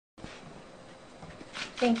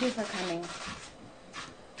Thank you for coming.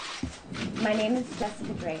 My name is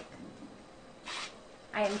Jessica Drake.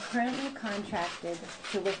 I am currently contracted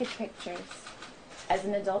to Wicked Pictures as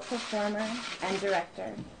an adult performer and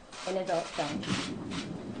director in adult films.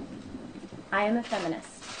 I am a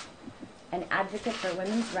feminist, an advocate for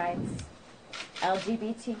women's rights,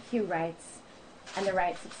 LGBTQ rights, and the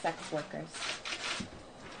rights of sex workers.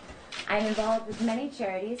 I am involved with many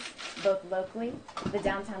charities, both locally, the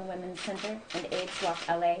Downtown Women's Center and AIDS Walk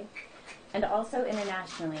LA, and also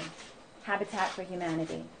internationally, Habitat for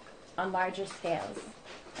Humanity, on larger scales,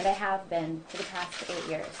 and I have been for the past 8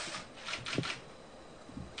 years.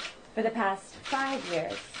 For the past 5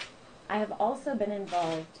 years, I have also been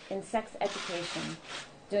involved in sex education,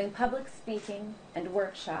 doing public speaking and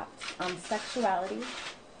workshops on sexuality,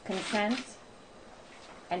 consent,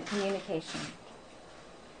 and communication.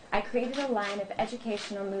 I created a line of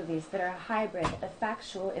educational movies that are a hybrid of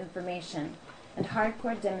factual information and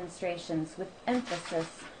hardcore demonstrations with emphasis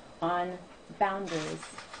on boundaries,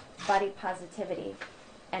 body positivity,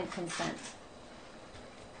 and consent.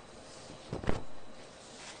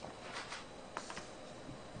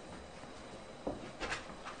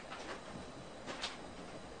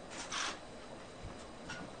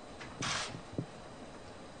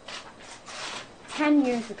 Ten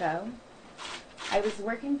years ago, I was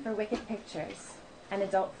working for Wicked Pictures, an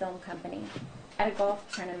adult film company, at a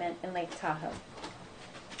golf tournament in Lake Tahoe.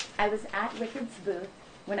 I was at Wicked's booth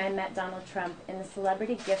when I met Donald Trump in the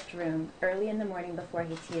celebrity gift room early in the morning before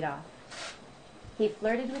he teed off. He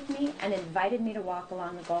flirted with me and invited me to walk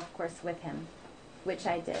along the golf course with him, which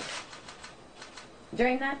I did.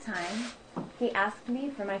 During that time, he asked me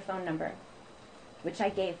for my phone number, which I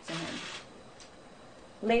gave to him.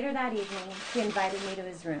 Later that evening, he invited me to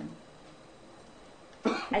his room.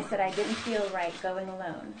 I said I didn't feel right going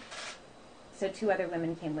alone, so 2 other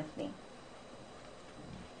women came with me.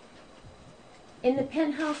 In the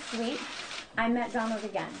penthouse suite, I met Donald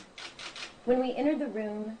again. When we entered the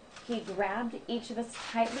room, he grabbed each of us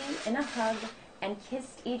tightly in a hug and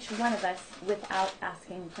kissed each one of us without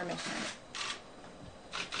asking permission.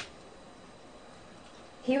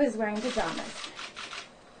 He was wearing pajamas.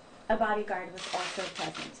 A bodyguard was also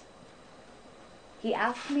present. He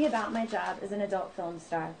asked me about my job as an adult film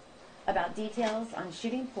star, about details on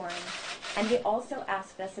shooting porn, and he also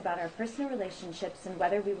asked us about our personal relationships and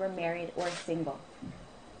whether we were married or single.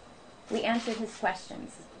 We answered his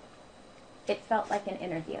questions. It felt like an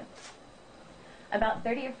interview. About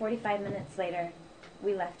 30 or 45 minutes later,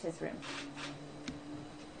 we left his room.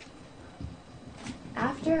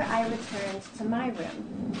 After I returned to my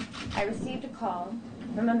room, I received a call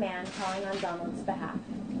from a man calling on Donald's behalf.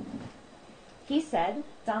 He said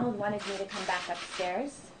Donald wanted me to come back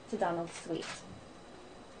upstairs to Donald's suite.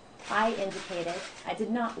 I indicated I did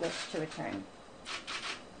not wish to return.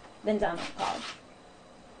 Then Donald called.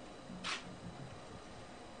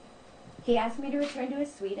 He asked me to return to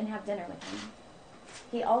his suite and have dinner with him.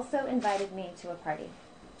 He also invited me to a party.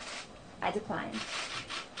 I declined.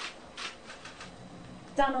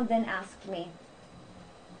 Donald then asked me,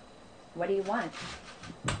 "What do you want?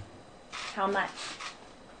 How much?"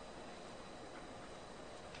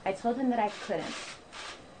 I told him that I couldn't,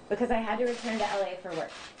 because I had to return to LA for work.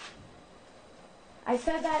 I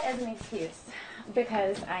said that as an excuse,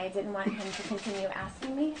 because I didn't want him to continue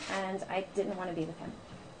asking me, and I didn't want to be with him.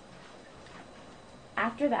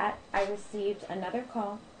 After that, I received another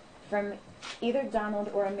call from either Donald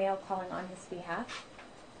or a male calling on his behalf,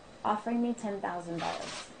 offering me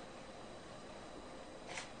 $10,000.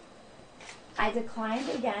 I declined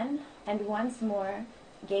again, and once more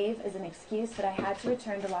gave as an excuse that I had to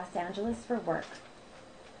return to Los Angeles for work.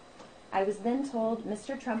 I was then told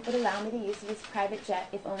Mr. Trump would allow me to use his private jet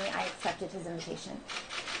if only I accepted his invitation.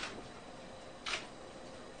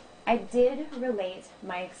 I did relate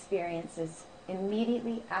my experiences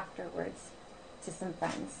immediately afterwards to some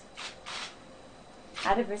friends.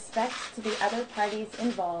 Out of respect to the other parties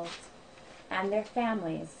involved and their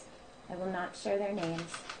families, I will not share their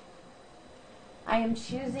names. I am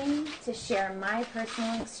choosing to share my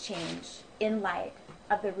personal exchange in light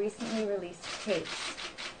of the recently released tapes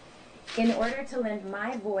in order to lend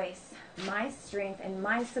my voice, my strength, and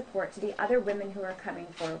my support to the other women who are coming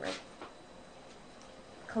forward.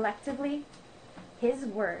 Collectively, his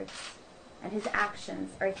words and his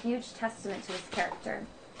actions are a huge testament to his character,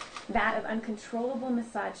 that of uncontrollable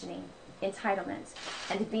misogyny, entitlement,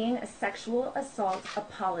 and being a sexual assault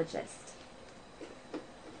apologist.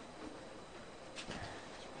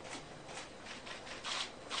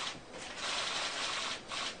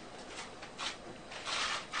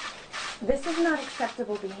 This is not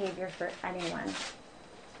acceptable behavior for anyone.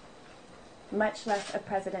 much less a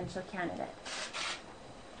presidential candidate.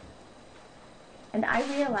 And I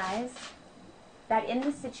realize that in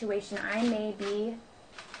this situation I may be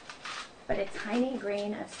but a tiny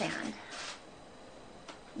grain of sand.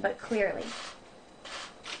 But clearly,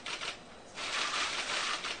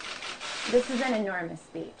 this is an enormous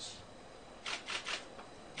speech.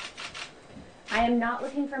 I am not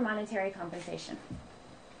looking for monetary compensation.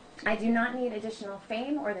 I do not need additional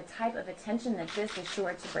fame or the type of attention that this is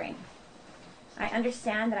sure to bring. I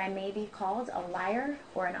understand that I may be called a liar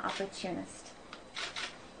or an opportunist.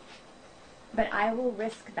 But I will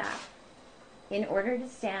risk that in order to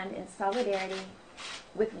stand in solidarity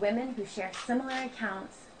with women who share similar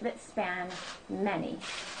accounts that span many,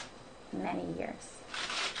 many years.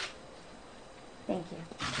 Thank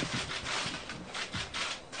you.